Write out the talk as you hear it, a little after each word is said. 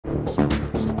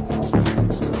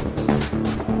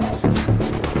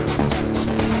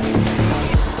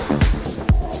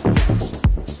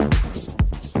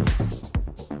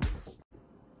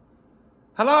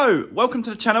Hello, welcome to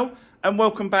the channel and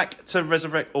welcome back to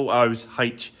Resurwreck Autos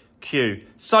HQ.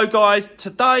 So guys,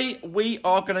 today we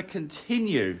are going to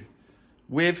continue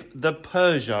with the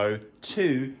Peugeot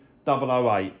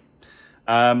 2008.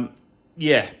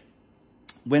 Yeah,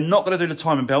 we're not going to do the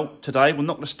timing belt today. We're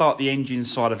not going to start the engine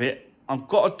side of it. I've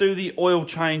got to do the oil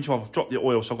change. Well, I've dropped the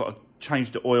oil, so I've got to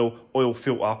change the oil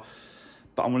filter.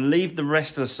 But I'm going to leave the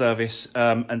rest of the service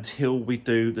until we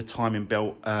do the timing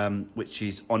belt, which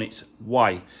is on its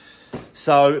way.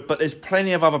 So, but there's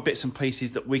plenty of other bits and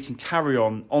pieces that we can carry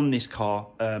on this car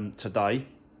today.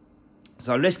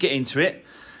 So let's get into it.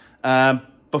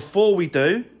 Before we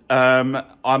do,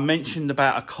 I mentioned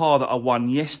about a car that I won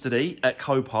yesterday at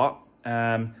Copart.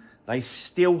 They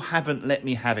still haven't let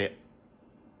me have it.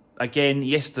 Again,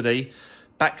 yesterday,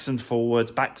 backs and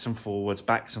forwards, backs and forwards,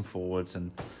 backs and forwards,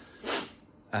 and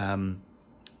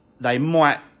they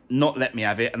might not let me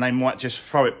have it, and they might just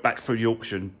throw it back through the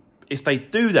auction. If they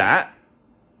do that,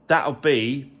 that'll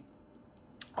be,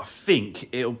 I think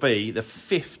it'll be the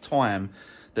 5th time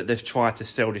that they've tried to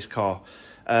sell this car.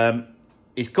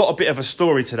 It's got a bit of a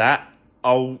story to that.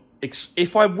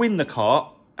 If I win the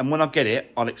car, and when I get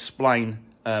it, I'll explain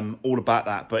all about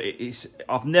that. But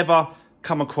I've never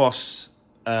come across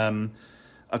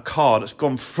a car that's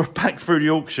gone back through the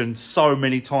auction so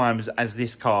many times as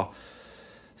this car.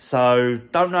 So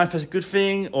don't know if it's a good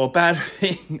thing or a bad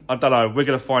thing. I don't know. We're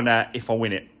going to find out if I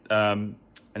win it. And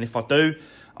if I do,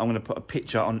 I'm going to put a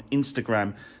picture on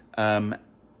Instagram. Shall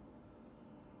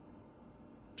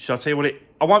I tell you what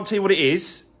I won't tell you what it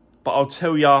is, but I'll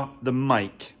tell you the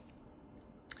make.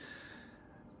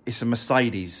 It's a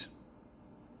Mercedes.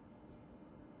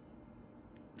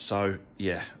 So,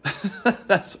 yeah,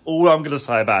 that's all I'm going to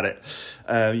say about it.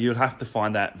 You'll have to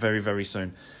find that very, very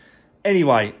soon.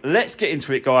 Anyway, let's get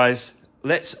into it, guys.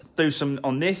 Let's do some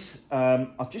on this.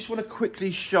 I just want to quickly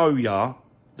show you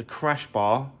the crash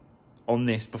bar on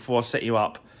this before I set you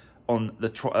up on the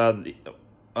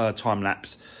time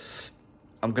lapse.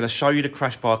 I'm going to show you the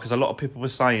crash bar because a lot of people were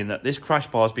saying that this crash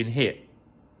bar has been hit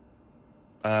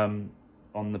on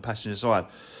the passenger side.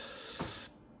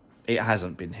 It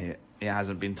hasn't been hit. It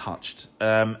hasn't been touched.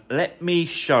 Let me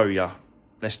show you.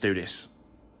 Let's do this.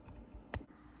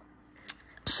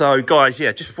 So, guys,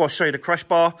 yeah, just before I show you the crash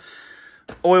bar,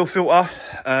 oil filter,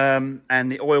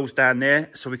 and the oil's down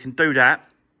there, so we can do that.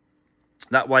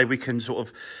 That way we can sort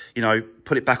of, you know,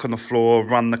 put it back on the floor,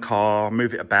 run the car,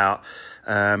 move it about,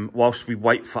 whilst we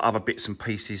wait for other bits and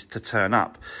pieces to turn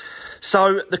up.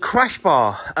 So, the crash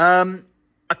bar,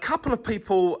 a couple of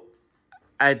people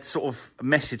had sort of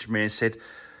messaged me and said,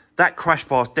 that crash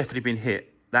bar's definitely been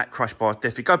hit. That crash bar's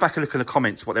definitely... Go back and look at the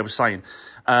comments, what they were saying.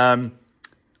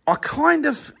 I kind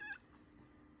of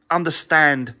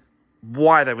understand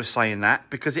why they were saying that,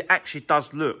 because it actually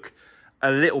does look a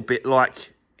little bit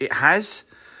like it has.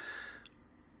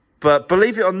 But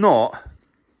believe it or not,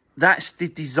 that's the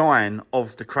design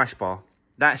of the crash bar.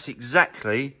 That's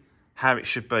exactly how it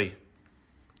should be.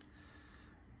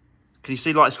 Can you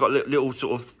see, like, it's got little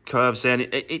sort of curves there? And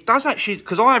it does actually,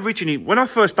 because I originally, when I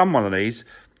first done one of these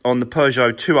on the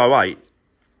Peugeot 208,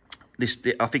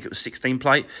 I think it was 16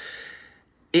 plate,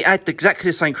 it had exactly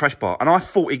the same crash bar. And I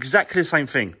thought exactly the same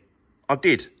thing. I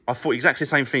did. I thought exactly the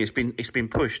same thing. It's been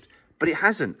pushed. But it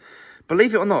hasn't.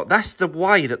 Believe it or not, that's the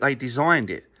way that they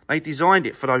designed it. They designed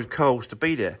it for those curls to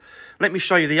be there. Let me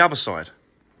show you the other side.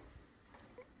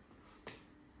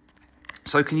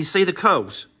 So can you see the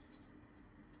curls?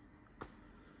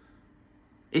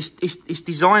 It's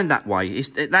designed that way.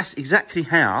 That's exactly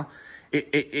how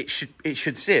it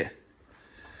should sit.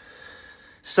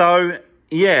 So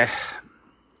yeah,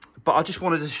 but I just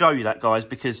wanted to show you that, guys,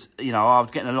 because, you know, I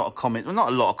was getting a lot of comments. Well, not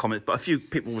a lot of comments, but a few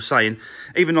people were saying,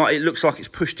 even like it looks like it's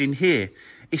pushed in here.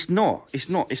 It's not. It's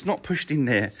not pushed in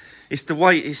there. It's the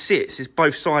way it sits. It's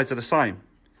both sides are the same.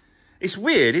 It's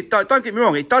weird. Don't get me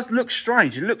wrong. It does look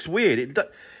strange. It looks weird.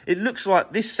 It looks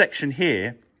like this section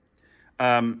here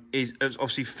is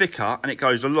obviously thicker and it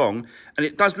goes along, and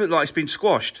it does look like it's been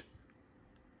squashed,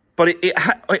 but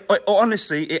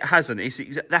honestly it hasn't.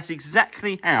 That's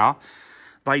exactly how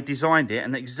they designed it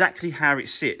and exactly how it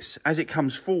sits as it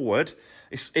comes forward.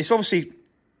 It's obviously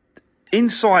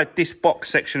inside this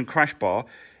box section crash bar.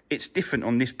 It's different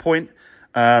on this point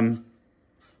because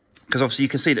obviously you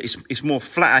can see that it's more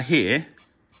flatter here,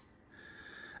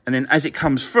 and then as it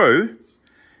comes through,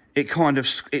 it's kind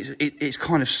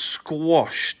of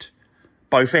squashed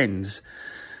both ends,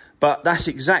 but that's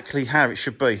exactly how it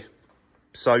should be.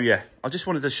 So yeah, I just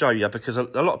wanted to show you, because a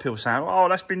lot of people saying, "Oh,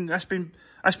 that's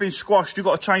been squashed. You've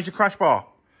got to change the crash bar."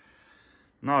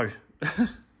 No,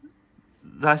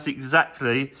 That's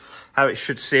exactly how it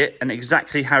should sit and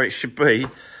exactly how it should be.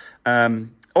 Well,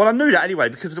 I knew that anyway,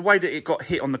 because of the way that it got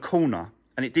hit on the corner,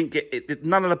 and it didn't get,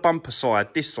 none of the bumper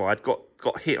side, this side, got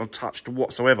hit or touched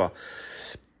whatsoever.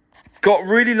 Got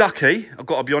really lucky, I've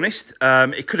got to be honest.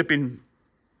 It could have been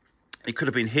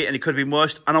hit and it could have been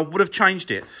worse, and I would have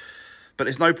changed it. But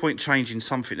there's no point changing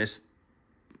something it's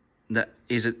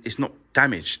not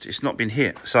damaged, it's not been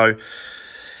hit. So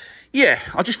yeah,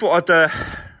 I just thought I'd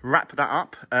wrap that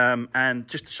up, and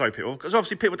just to show people, because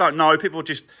obviously people don't know, people are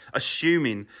just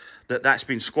assuming that that's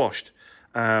been squashed.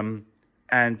 And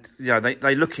you know,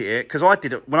 they look at it, because I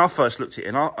did it when I first looked at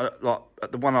it, and like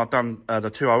the one I've done,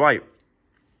 the 208,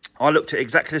 I looked at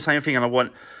exactly the same thing and I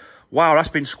went, wow, that's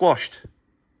been squashed.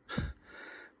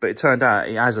 But it turned out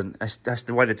it hasn't. That's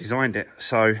the way they designed it.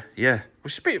 So yeah,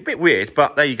 which is a bit weird,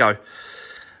 but there you go.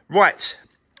 Right,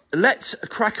 let's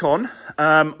crack on.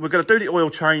 We're going to do the oil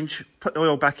change, put the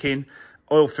oil back in,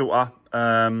 oil filter,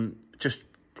 just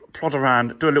plod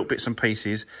around, do a little bits and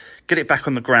pieces, get it back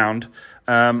on the ground.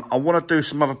 I want to do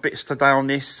some other bits today on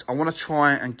this. I want to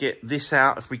try and get this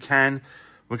out if we can.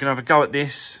 We're going to have a go at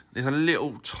this. There's a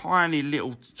little, tiny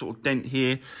little sort of dent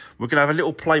here. We're going to have a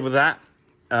little play with that.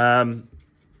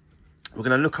 We're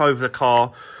going to look over the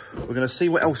car. We're going to see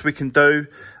what else we can do.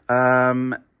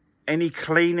 Any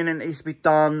cleaning that needs to be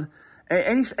done.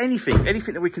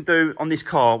 Anything that we can do on this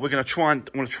car, we're going to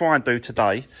try and do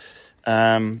today.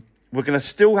 We're going to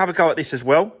still have a go at this as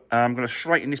well. I'm going to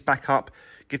straighten this back up,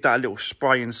 give that a little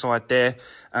spray inside there,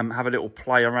 have a little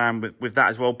play around with that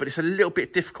as well. But it's a little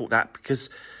bit difficult, that, because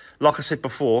like I said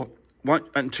before,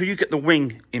 until you get the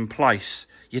wing in place,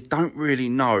 you don't really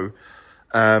know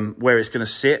where it's going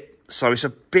to sit. So it's a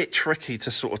bit tricky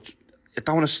to sort of, you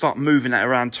don't want to start moving that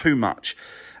around too much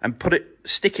and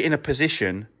stick it in a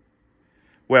position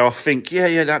where I think,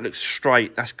 yeah, that looks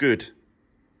straight, that's good.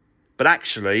 But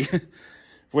actually,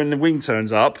 when the wing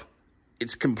turns up,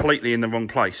 it's completely in the wrong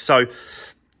place. So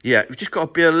yeah, we've just got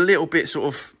to be a little bit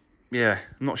sort of, yeah,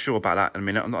 I'm not sure about that in a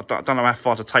minute. I don't know how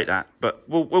far to take that, but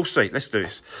we'll see. Let's do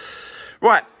this.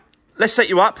 Right, let's set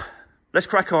you up. Let's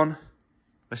crack on.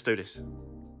 Let's do this.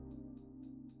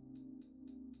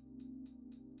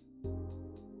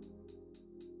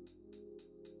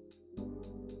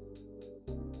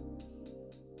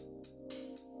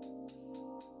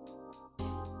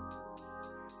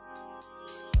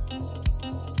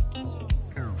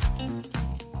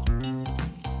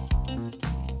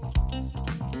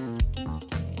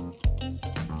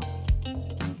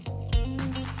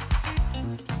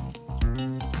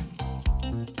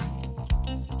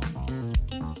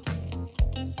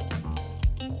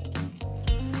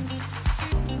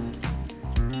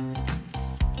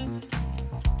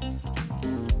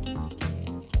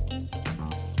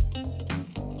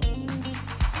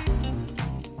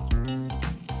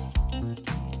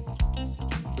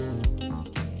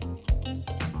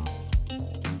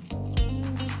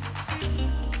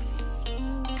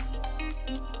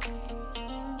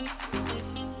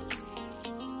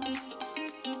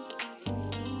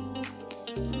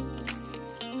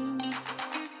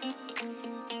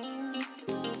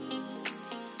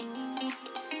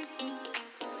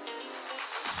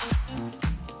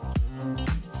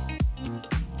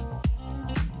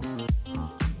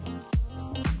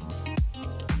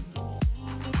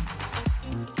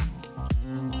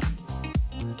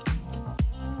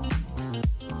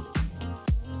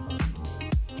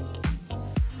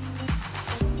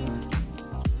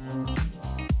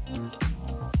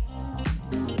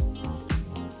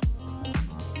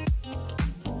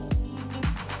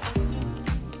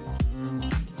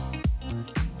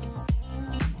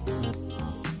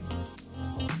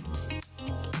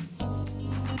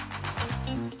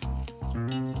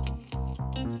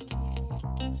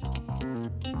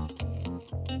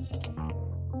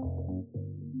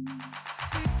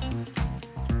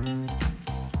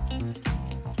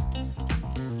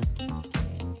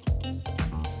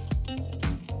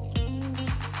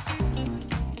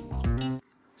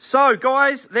 So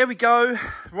guys, there we go.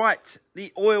 Right,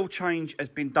 the oil change has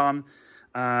been done,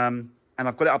 and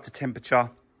I've got it up to temperature.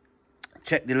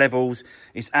 Check the levels,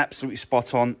 it's absolutely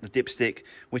spot on, the dipstick,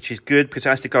 which is good because it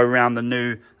has to go around the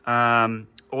new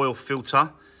oil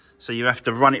filter. So you have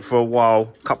to run it for a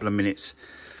while, a couple of minutes,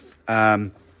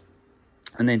 and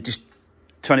then just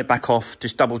turn it back off,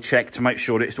 just double check to make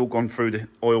sure that it's all gone through the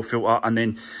oil filter, and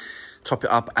then top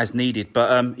it up as needed.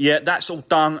 But yeah, that's all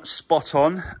done, spot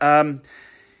on.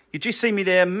 You just see me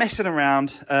there messing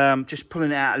around, just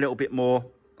pulling it out a little bit more.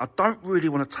 I don't really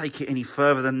want to take it any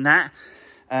further than that.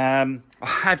 I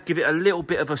have give it a little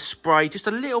bit of a spray, just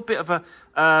a little bit of a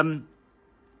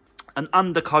an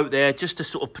undercoat there just to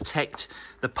sort of protect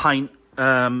the paint,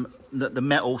 the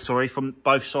metal, sorry, from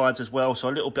both sides as well. So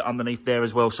a little bit underneath there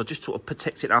as well. So just sort of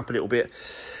protect it up a little bit.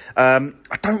 I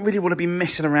don't really want to be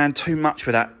messing around too much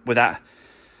with that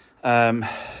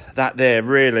there,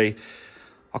 really.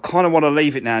 I kind of want to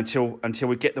leave it now until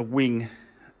we get the wing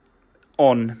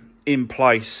in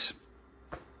place,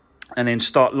 and then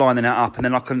start lining that up, and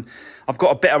then I've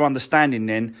got a better understanding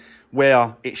then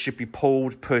where it should be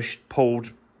pulled, pushed,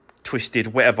 pulled,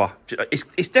 twisted, whatever.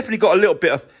 It's definitely got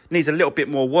needs a little bit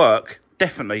more work,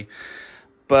 definitely,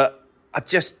 but I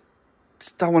just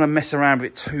don't want to mess around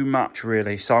with it too much,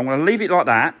 really. So I'm going to leave it like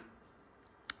that,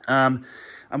 and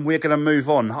we're going to move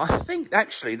on. I think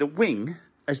actually the wing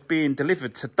is being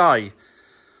delivered today.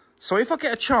 So if I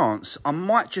get a chance, I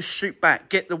might just shoot back,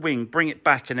 get the wing, bring it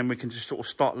back, and then we can just sort of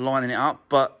start lining it up.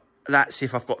 But that's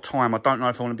if I've got time. I don't know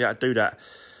if I want to be able to do that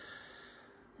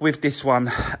with this one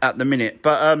at the minute.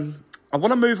 But I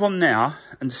want to move on now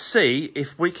and see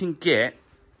if we can get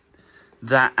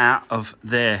that out of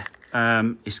there.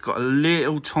 It's got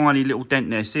a tiny little dent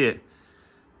there. See it?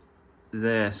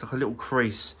 There. It's like a little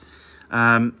crease.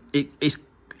 It's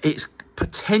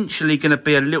potentially going to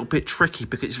be a little bit tricky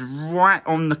because it's right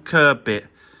on the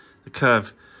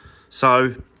curve.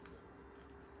 So,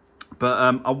 but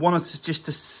I wanted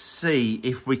to see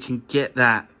if we can get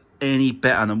that any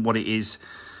better than what it is.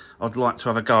 I'd like to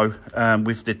have a go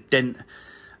with the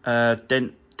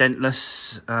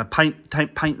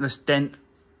paintless dent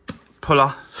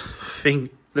puller thing,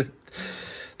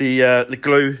 the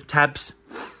glue tabs.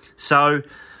 So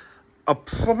I'm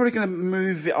probably going to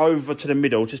move it over to the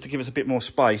middle just to give us a bit more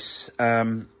space,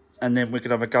 and then we're going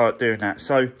to have a go at doing that.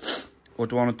 So, or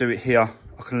do I want to do it here?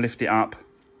 I can lift it up.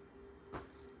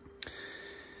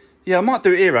 Yeah, I might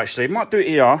do it here, actually. I might do it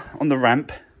here on the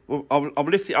ramp. I'll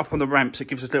lift it up on the ramp so it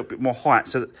gives us a little bit more height.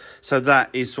 So that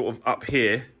is sort of up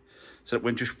here, so that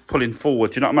we're just pulling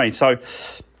forward. Do you know what I mean? So,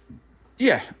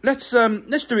 yeah, let's do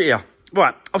it here.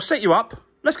 Right, I'll set you up.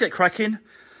 Let's get cracking.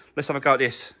 Let's have a go at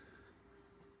this.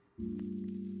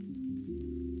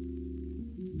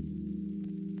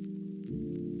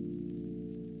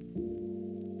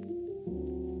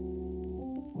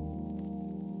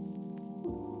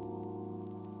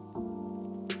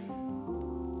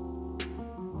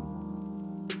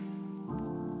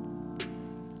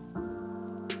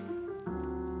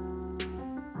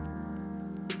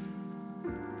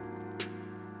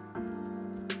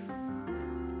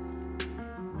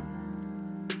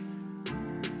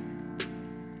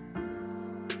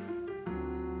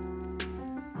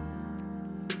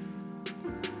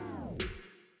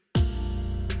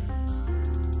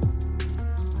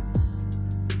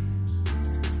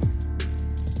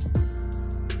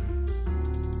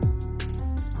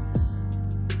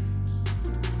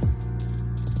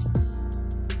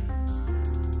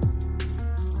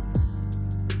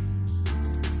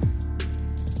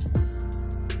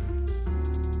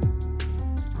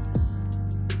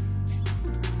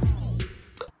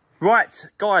 Right,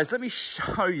 guys, let me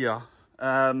show you.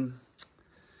 I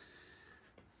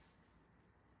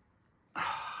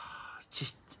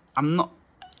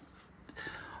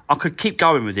could keep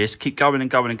going with this, keep going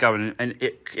and going and going, and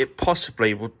it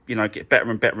possibly would, you know, get better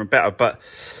and better and better. But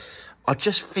I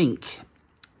just think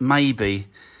maybe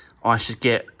I should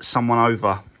get someone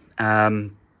over.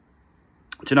 Do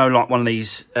you know, like one of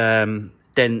these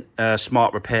dent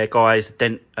smart repair guys,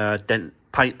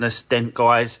 paintless dent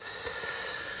guys.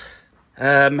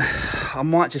 I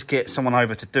might just get someone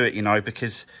over to do it, you know,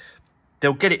 because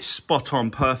they'll get it spot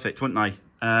on perfect, won't they?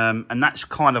 And that's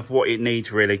kind of what it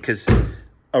needs, really, because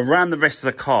around the rest of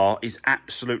the car is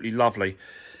absolutely lovely.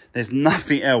 There's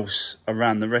nothing else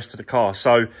around the rest of the car.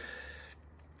 So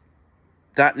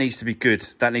that needs to be good.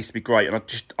 That needs to be great. And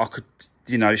I could,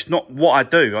 you know, it's not what I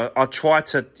do. I try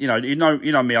to, you know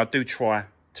me, I do try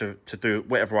to do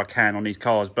whatever I can on these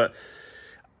cars, but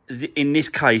in this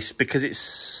case, because it's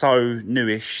so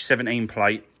newish, 17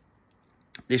 plate,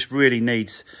 this really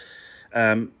needs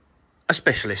a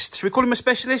specialist. Should we call him a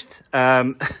specialist?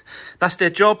 That's their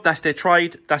job, that's their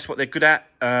trade, that's what they're good at,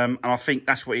 and I think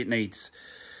that's what it needs.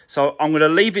 So I'm going to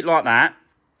leave it like that,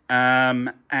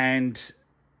 and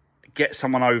get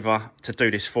someone over to do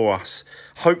this for us.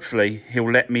 Hopefully, he'll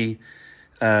let me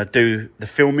do the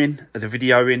filming, the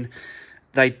videoing.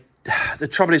 The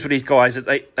trouble is with these guys that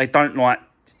they don't like,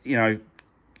 you know,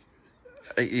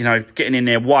 getting in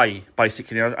their way,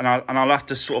 basically. And I'll have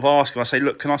to sort of ask him. I say,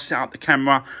 look, can I set up the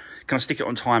camera? Can I stick it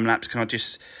on time lapse? Can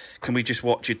we just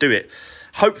watch you do it?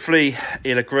 Hopefully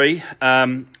he'll agree.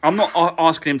 I'm not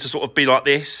asking him to sort of be like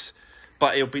this,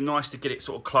 but it'll be nice to get it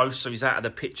sort of close so he's out of the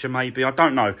picture, maybe. I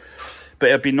don't know. But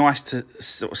it'd be nice to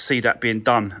sort of see that being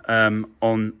done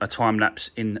on a time lapse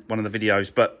in one of the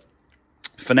videos. But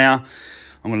for now,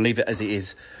 I'm going to leave it as it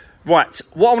is. Right,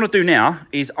 what I want to do now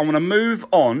is I want to move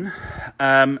on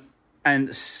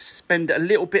and spend a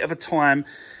little bit of a time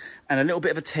and a little bit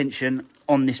of attention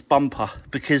on this bumper,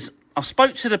 because I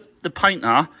spoke to the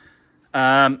painter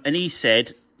and he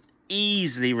said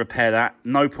easily repair that,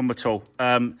 no problem at all.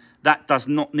 That does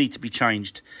not need to be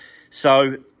changed.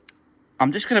 So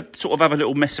I'm just going to sort of have a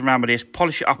little mess around with this,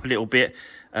 polish it up a little bit,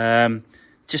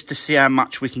 just to see how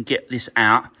much we can get this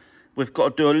out. We've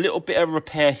got to do a little bit of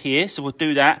repair here, so we'll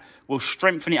do that. We'll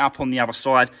strengthen it up on the other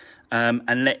side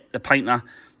and let the painter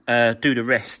do the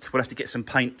rest. We'll have to get some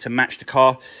paint to match the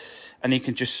car, and he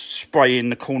can just spray in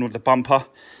the corner of the bumper.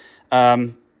 Yeah,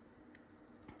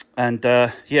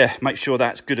 make sure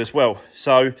that's good as well.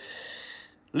 So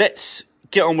let's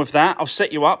get on with that. I'll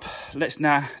set you up. Let's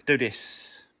now do this.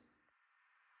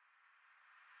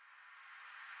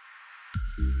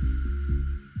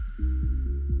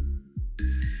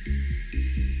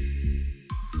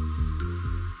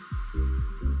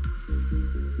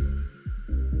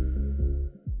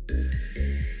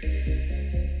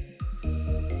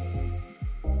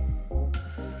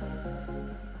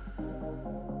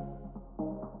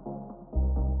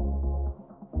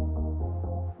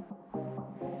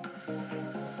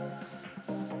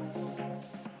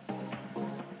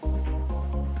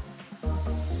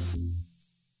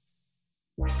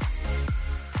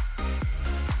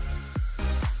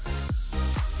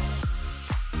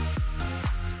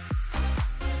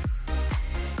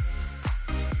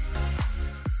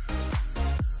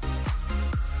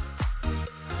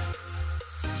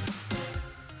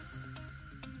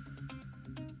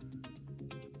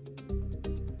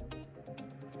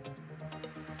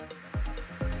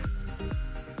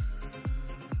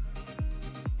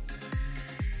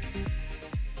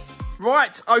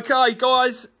 Right, okay,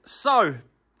 guys. So,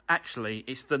 actually,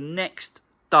 it's the next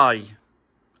day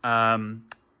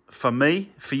for me.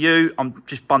 For you, I'm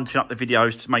just bunching up the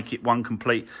videos to make it one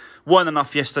complete. Weren't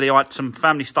enough yesterday. I had some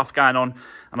family stuff going on,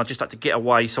 and I just had to get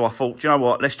away. So I thought, do you know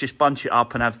what? Let's just bunch it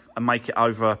up and make it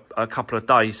over a couple of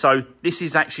days. So this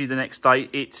is actually the next day.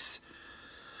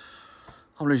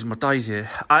 I'm losing my days here.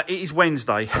 It is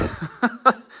Wednesday.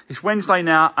 It's Wednesday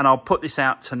now, and I'll put this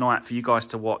out tonight for you guys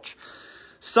to watch.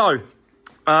 So,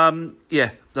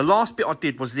 yeah, the last bit I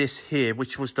did was this here,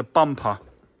 which was the bumper.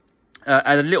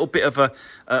 And a little bit of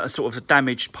a sort of a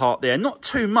damaged part there. Not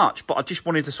too much, but I just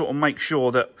wanted to sort of make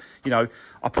sure that, you know,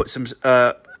 I put some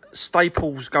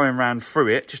staples going around through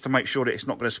it just to make sure that it's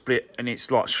not going to split and it's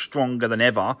like stronger than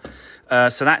ever.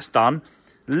 So that's done.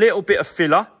 Little bit of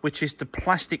filler, which is the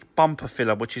plastic bumper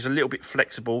filler, which is a little bit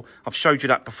flexible. I've showed you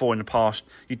that before in the past.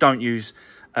 You don't use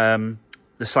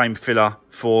the same filler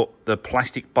for the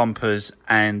plastic bumpers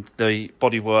and the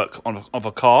bodywork of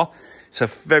a car. It's a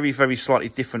very, very slightly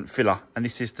different filler, and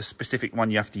this is the specific one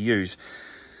you have to use.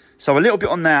 So a little bit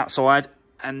on the outside,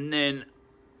 and then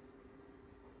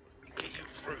get you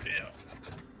through there.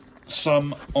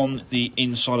 Some on the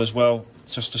inside as well,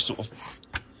 just to sort of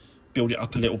build it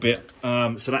up a little bit.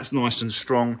 So that's nice and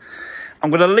strong.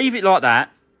 I'm going to leave it like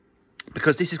that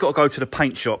because this has got to go to the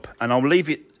paint shop, and I'll leave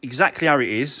it exactly how it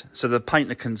is so the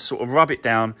painter can sort of rub it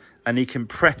down and he can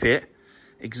prep it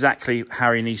exactly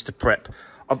how he needs to prep.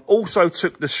 I've also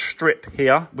took the strip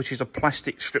here, which is a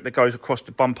plastic strip that goes across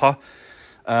the bumper.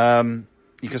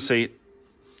 You can see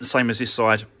the same as this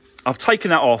side. I've taken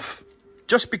that off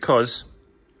just because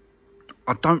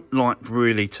I don't like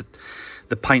really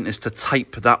the painters to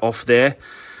tape that off there.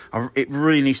 It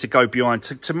really needs to go behind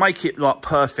to make it like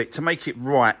perfect, to make it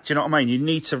right. Do you know what I mean? You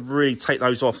need to really take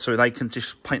those off so they can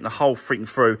just paint the whole freaking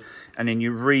through, and then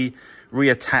you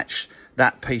reattach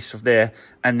that piece of there,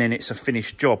 and then it's a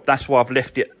finished job. That's why I've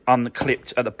left it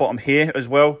unclipped at the bottom here as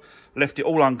well. Left it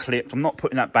all unclipped. I'm not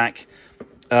putting that back.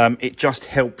 It just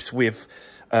helps with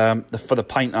for the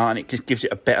painter, and it just gives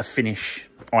it a better finish,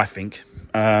 I think.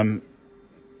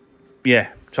 Yeah,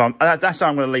 so that's how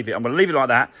I'm going to leave it. I'm going to leave it like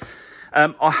that.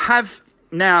 I have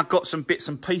now got some bits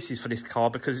and pieces for this car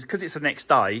because it's the next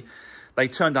day. They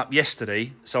turned up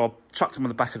yesterday, so I chucked them on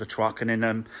the back of the truck, and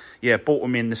then, yeah, brought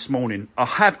them in this morning. I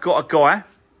have got a guy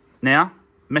now,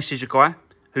 message a guy,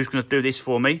 who's going to do this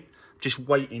for me. Just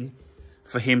waiting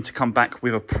for him to come back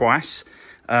with a price.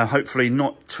 Hopefully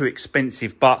not too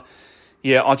expensive, but,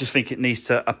 yeah, I just think it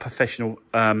needs a professional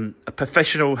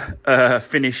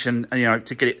finish, and, you know,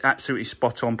 to get it absolutely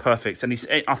spot on, perfect. And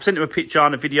I've sent him a picture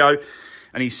and a video,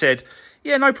 and he said,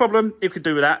 yeah, no problem, you could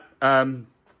do with that.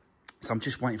 So I'm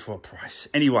just waiting for a price.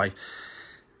 Anyway,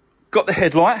 got the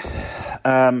headlight.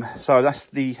 So that's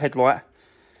the headlight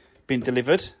being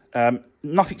delivered.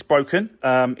 nothing's broken.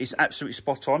 It's absolutely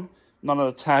spot on. None of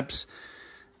the tabs.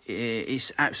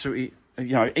 It's absolutely,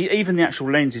 you know, even the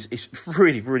actual lens is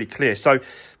really, really clear. So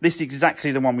this is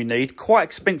exactly the one we need. Quite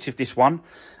expensive, this one.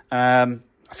 I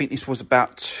think this was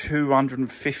about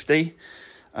 250.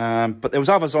 But there was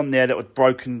others on there that were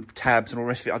broken tabs and all the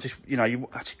rest of it. I just, you know, you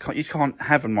can't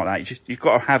have them like that. You've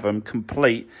got to have them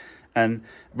complete and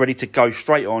ready to go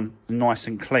straight on, nice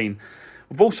and clean.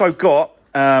 We've also got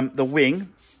the wing,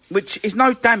 which is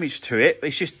no damage to it.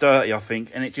 It's just dirty, I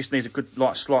think, and it just needs a good,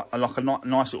 nice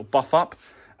little buff up.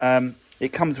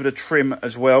 It comes with a trim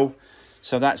as well,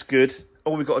 so that's good.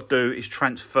 All we've got to do is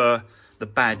transfer the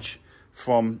badge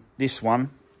from this one,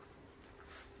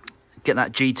 get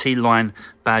that GT line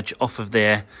badge off of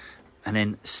there, and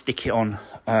then stick it on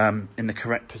in the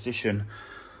correct position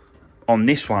on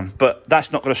this one. But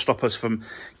that's not going to stop us from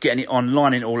getting it on,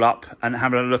 lining it all up, and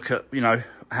having a look at, you know,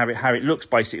 how it looks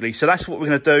basically. So that's what we're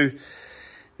going to do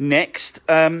next.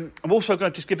 I'm also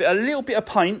going to just give it a little bit of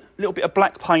paint, a little bit of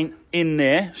black paint in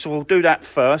there. So we'll do that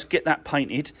first, get that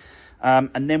painted,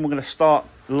 and then we're going to start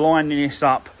lining this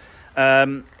up.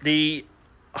 Didn't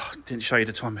show you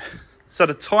the time. So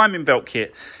the timing belt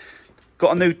kit,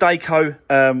 got a new Dayco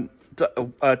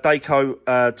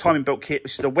timing belt kit.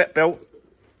 This is a wet belt,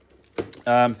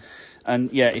 and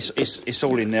yeah, it's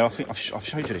all in there. I think I've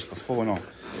showed you this before, and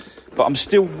but I'm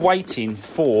still waiting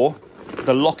for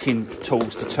the locking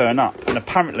tools to turn up, and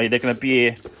apparently they're going to be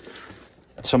here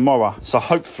tomorrow. So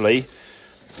hopefully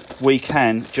we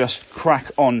can just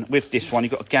crack on with this one.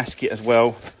 You've got a gasket as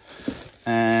well,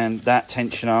 and that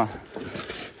tensioner,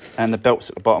 and the belts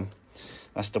at the bottom.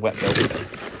 That's the wet belt.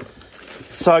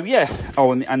 So yeah,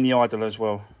 oh, and the idler as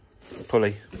well, the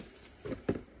pulley.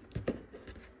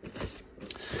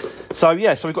 So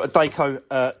yeah, so we've got a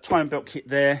Dayco timing belt kit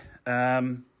there.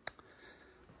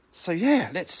 So yeah,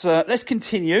 let's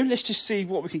continue. Let's just see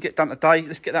what we can get done today.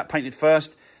 Let's get that painted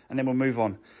first, and then we'll move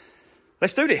on.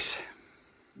 Let's do this.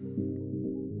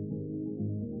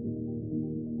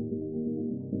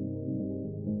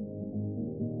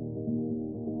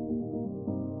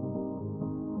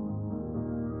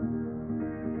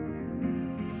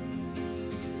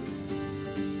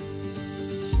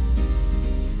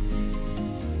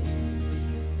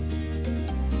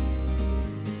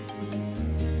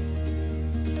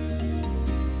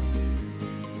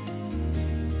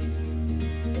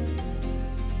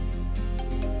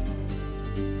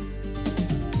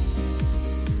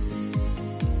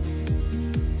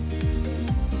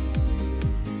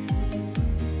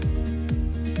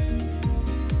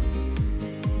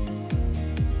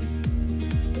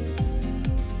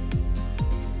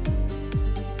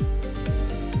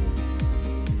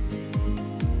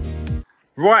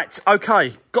 Right,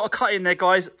 okay, got to cut in there,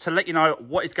 guys, to let you know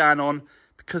what is going on,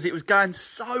 because it was going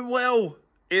so well.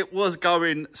 It was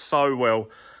going so well.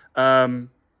 You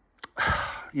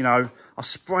know, I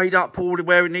sprayed up all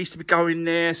where it needs to be going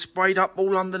there, sprayed up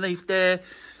all underneath there,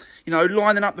 you know,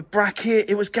 lining up the bracket.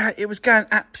 It was going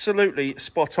absolutely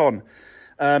spot on.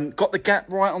 Got the gap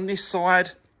right on this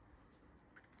side.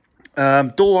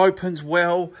 Door opens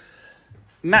well.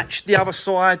 Matched the other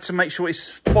side to make sure it's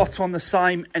spot on the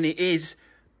same, and it is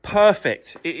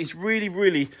perfect. It is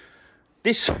really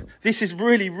this is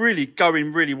really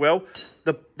going really well.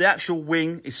 The actual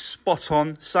wing is spot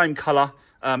on, same color,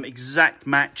 exact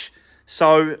match.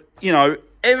 So, you know,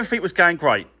 everything was going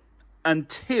great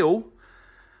until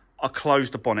I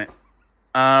closed the bonnet.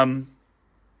 I've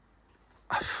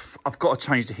got to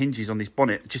change the hinges on this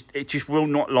bonnet. It just will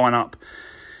not line up.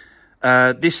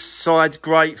 This side's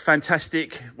great,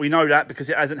 fantastic. We know that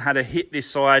because it hasn't had a hit this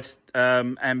side,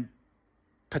 and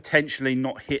potentially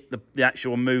not hit the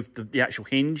actual actual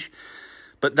hinge.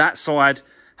 But that side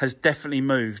has definitely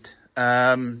moved.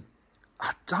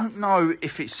 I don't know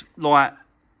if it's like,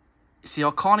 see,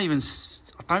 I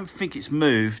don't think it's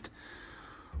moved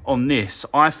on this.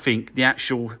 I think the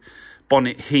actual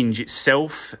bonnet hinge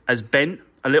itself has bent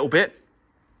a little bit.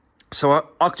 So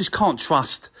I just can't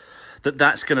trust that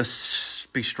that's going to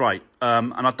be straight.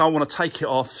 And I don't want to take it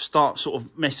off, start sort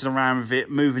of messing around with it,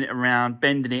 moving it around,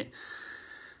 bending it.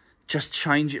 Just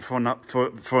change it for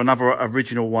another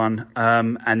original one.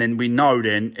 And then we know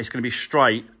then it's going to be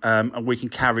straight, and we can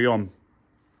carry on.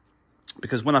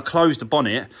 Because when I close the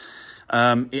bonnet,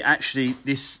 the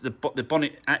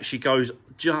bonnet actually goes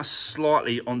just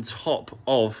slightly on top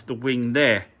of the wing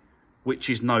there, which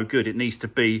is no good. It needs to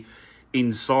be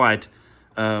inside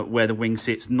where the wing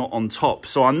sits, not on top.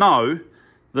 So I know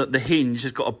that the hinge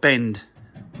has got a bend.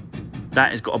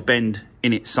 That has got a bend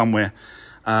in it somewhere.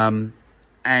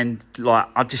 And like,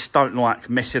 I just don't like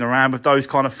messing around with those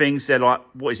kind of things. They're like,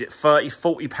 what is it, £30,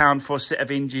 £40 for a set of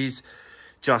hinges.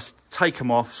 just take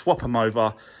them off, swap them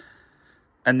over,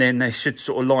 and then they should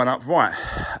sort of line up right.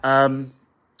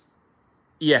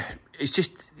 Yeah, it's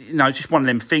just, you know, just one of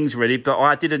them things really, but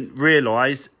I didn't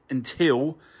realise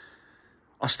until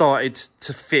I started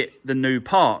to fit the new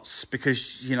parts,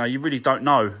 because, you know, you really don't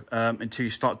know until you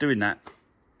start doing that.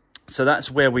 So that's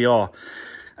where we are.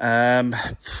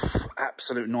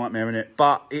 Absolute nightmare, innit?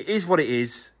 But it is what it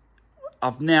is.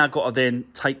 I've now got to then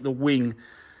take the wing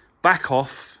back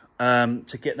off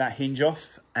to get that hinge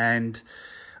off, and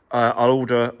I'll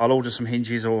order some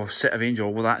hinges or a set of hinges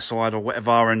or that side or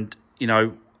whatever, and, you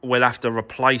know, we'll have to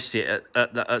replace it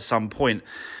at some point.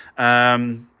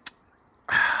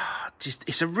 Just,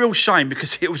 it's a real shame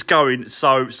because it was going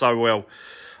so well.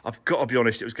 I've got to be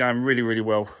honest, it was going really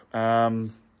well.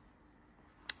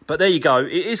 But there you go.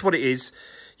 It is what it is.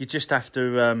 You just have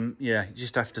to, yeah, you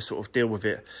just have to sort of deal with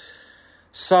it.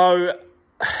 So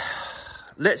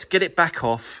let's get it back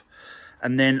off,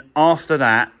 and then after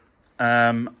that,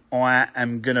 I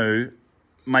am going to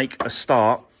make a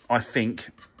start, I think,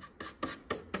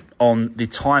 on the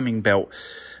timing belt.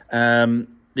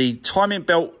 The timing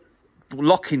belt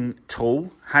locking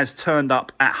tool has turned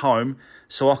up at home,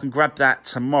 so I can grab that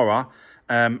tomorrow,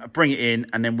 bring it in,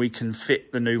 and then we can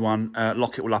fit the new one,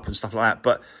 lock it all up and stuff like that.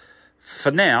 But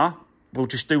for now, we'll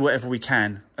just do whatever we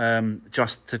can,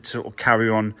 just to sort of carry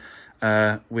on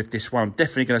with this one.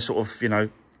 Definitely going to sort of, you know,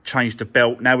 change the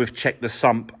belt. Now we've checked the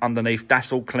sump underneath,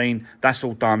 that's all clean, that's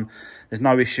all done. There's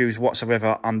no issues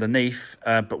whatsoever underneath,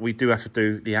 but we do have to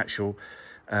do the actual,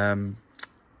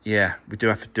 yeah, we do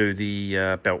have to do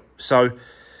the belt. So,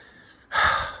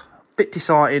 bit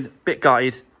disheartened, bit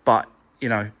gutted, but, you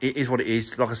know, it is what it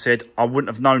is. Like I said, I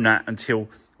wouldn't have known that until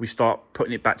we start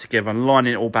putting it back together and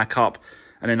lining it all back up.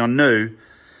 And then I knew,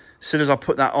 as soon as I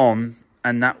put that on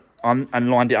and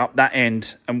and lined it up that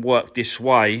end and worked this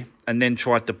way and then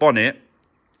tried the bonnet,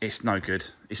 it's no good.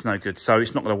 It's no good. So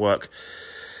it's not going to work.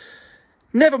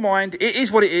 Never mind. It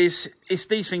is what it is. It's,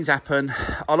 these things happen.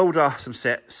 I'll order some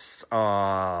sets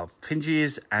of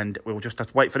hinges and we'll just have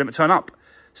to wait for them to turn up.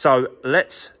 So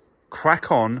let's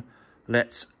crack on.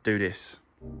 Let's do this.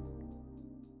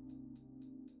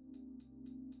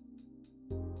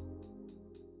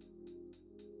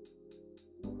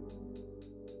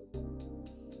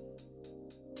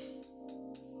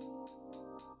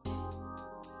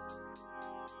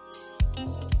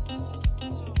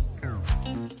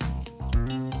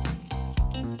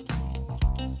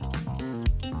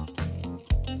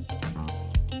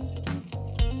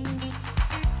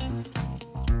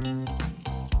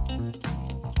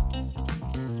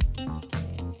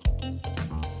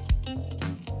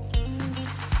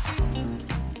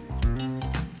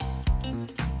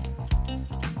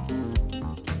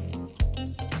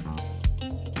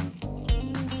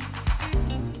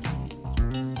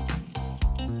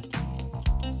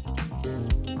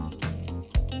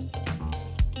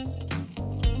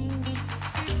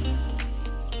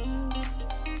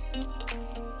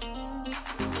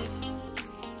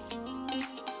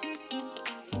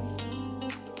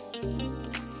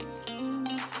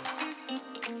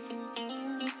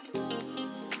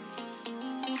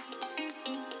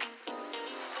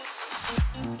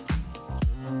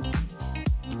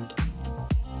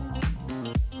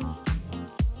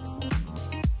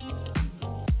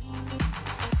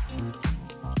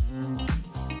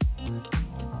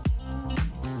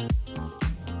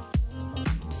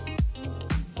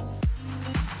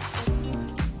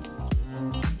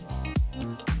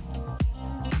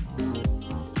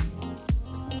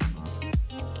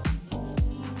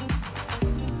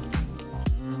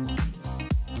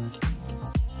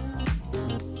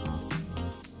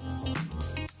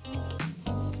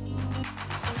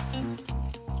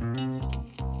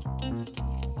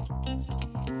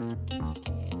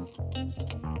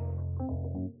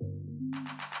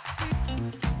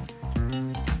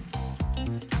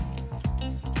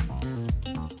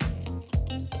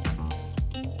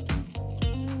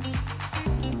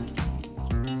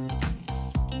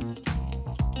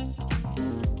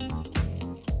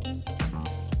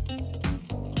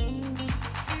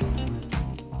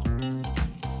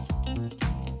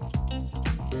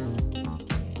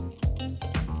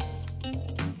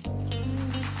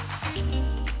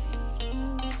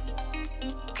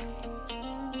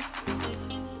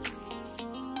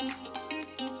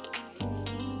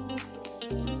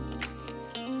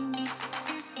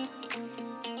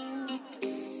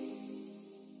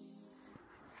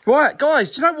 Right,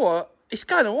 guys, do you know what? It's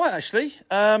going all right, actually.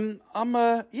 I'm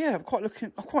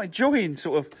quite enjoying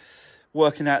sort of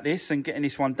working out this and getting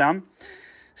this one done.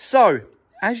 So,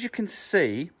 as you can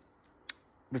see,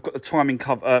 we've got the timing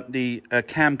cover, the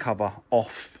cam cover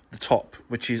off the top,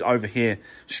 which is over here.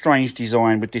 Strange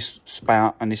design with this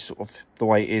spout and this sort of the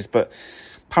way it is, but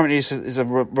apparently this is a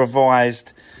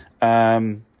revised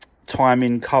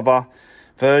timing cover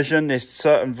version. There's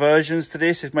certain versions to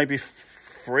this. There's maybe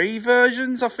 3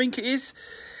 versions, I think it is.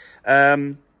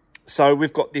 So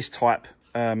we've got this type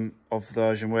of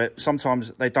version where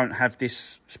sometimes they don't have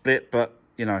this split, but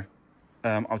you know,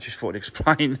 I just thought I'd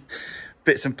explain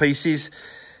bits and pieces.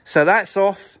 So that's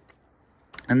off,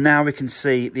 and now we can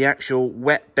see the actual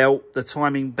wet belt, the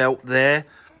timing belt there.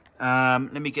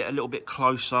 Let me get a little bit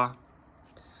closer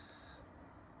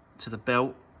to the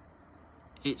belt.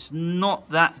 It's not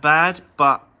that bad,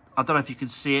 but I don't know if you can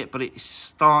see it, but it's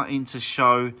starting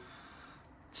to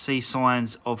see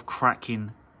signs of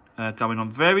cracking going on.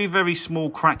 Very, very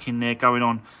small cracking there going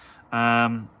on.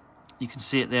 You can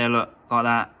see it there, look, like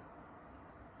that.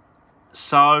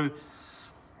 So,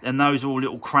 and those are all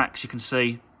little cracks you can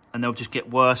see, and they'll just get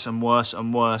worse and worse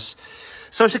and worse.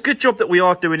 So it's a good job that we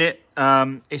are doing it.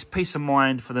 It's peace of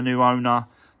mind for the new owner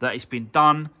that it's been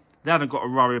done. They haven't got to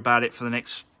worry about it for the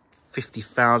next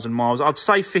 50,000 miles. I'd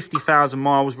say 50,000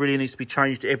 miles really needs to be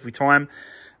changed every time.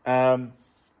 You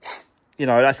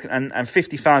know, that's and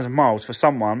 50,000 miles for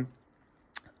someone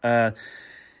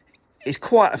is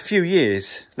quite a few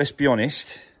years. Let's be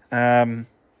honest.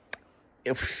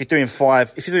 If you're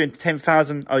doing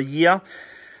 10,000 a year,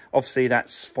 obviously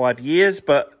that's 5 years.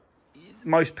 But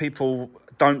most people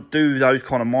don't do those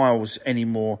kind of miles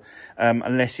anymore,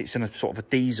 unless it's in a sort of a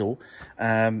diesel,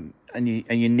 and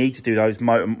you need to do those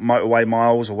motorway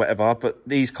miles or whatever. But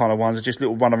these kind of ones are just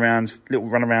little run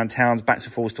around towns, backs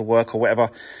and forwards to work or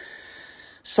whatever.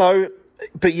 So,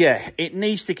 but yeah, it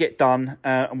needs to get done,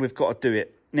 and we've got to do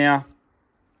it. Now,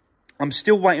 I'm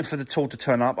still waiting for the tool to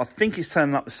turn up. I think it's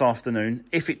turning up this afternoon.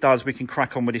 If it does, we can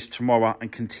crack on with this tomorrow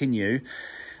and continue.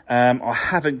 I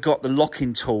haven't got the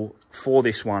locking tool for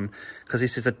this one because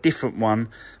this is a different one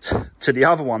to the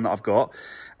other one that I've got.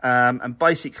 And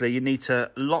basically, you need to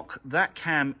lock that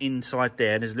cam inside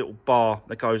there. There's a little bar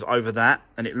that goes over that,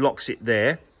 and it locks it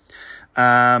there.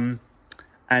 And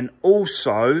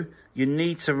also, you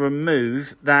need to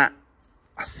remove that,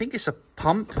 I think it's a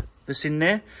pump that's in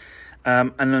there.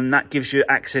 And then that gives you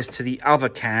access to the other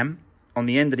cam, on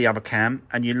the end of the other cam,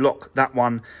 and you lock that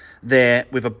one there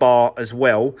with a bar as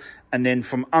well. And then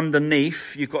from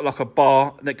underneath, you've got like a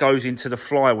bar that goes into the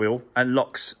flywheel and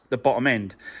locks the bottom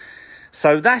end.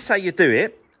 So that's how you do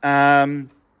it. And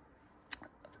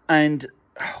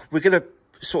we're going to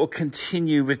sort of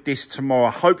continue with this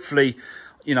tomorrow. Hopefully,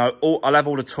 you know, I'll have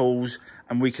all the tools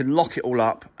and we can lock it all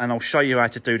up, and I'll show you how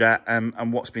to do that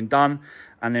and what's been done.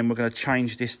 And then we're going to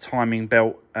change this timing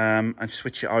belt and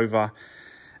switch it over,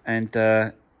 and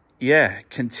yeah,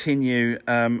 continue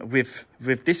with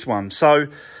this one. So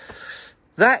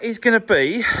that is going to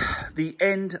be the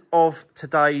end of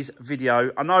today's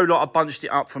video. I know I bunched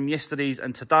it up from yesterday's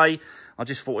and today. I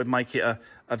just thought I'd make it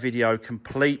a video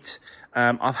complete.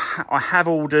 I have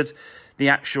ordered the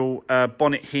actual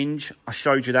bonnet hinge. I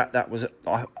showed you that. That was,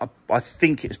 I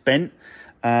think it's bent.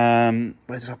 Where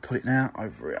did I put it now?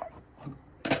 Over here.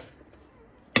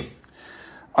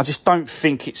 I just don't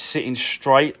think it's sitting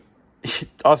straight.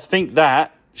 I think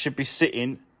that should be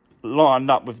sitting lined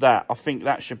up with that. I think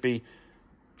that should be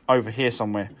over here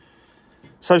somewhere.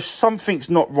 So something's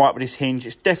not right with this hinge.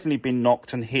 It's definitely been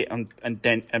knocked and hit and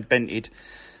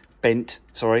bent.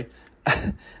 Sorry.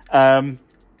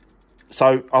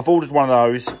 So I've ordered one of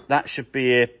those. That should be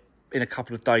here in a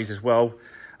couple of days as well.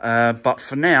 But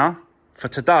for now, for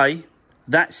today,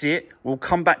 that's it. We'll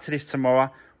come back to this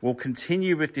tomorrow. We'll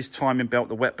continue with this timing belt,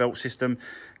 the wet belt system,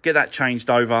 get that changed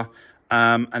over,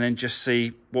 and then just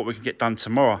see what we can get done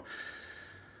tomorrow.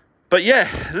 But yeah,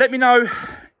 let me know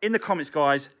in the comments,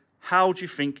 guys, how do you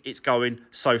think it's going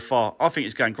so far? I think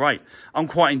it's going great. I'm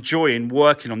quite enjoying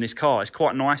working on this car. It's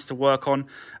quite nice to work on.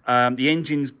 The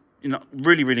engine's, you know,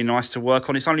 really, really nice to work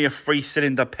on. It's only a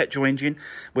 3-cylinder petrol engine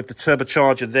with the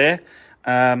turbocharger there.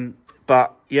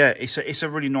 But yeah, it's a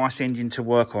really nice engine to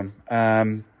work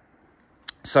on.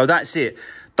 So that's it.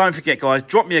 Don't forget, guys,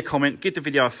 drop me a comment, give the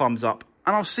video a thumbs up,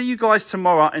 and I'll see you guys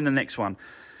tomorrow in the next one.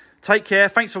 Take care.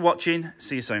 Thanks for watching.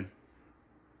 See you soon.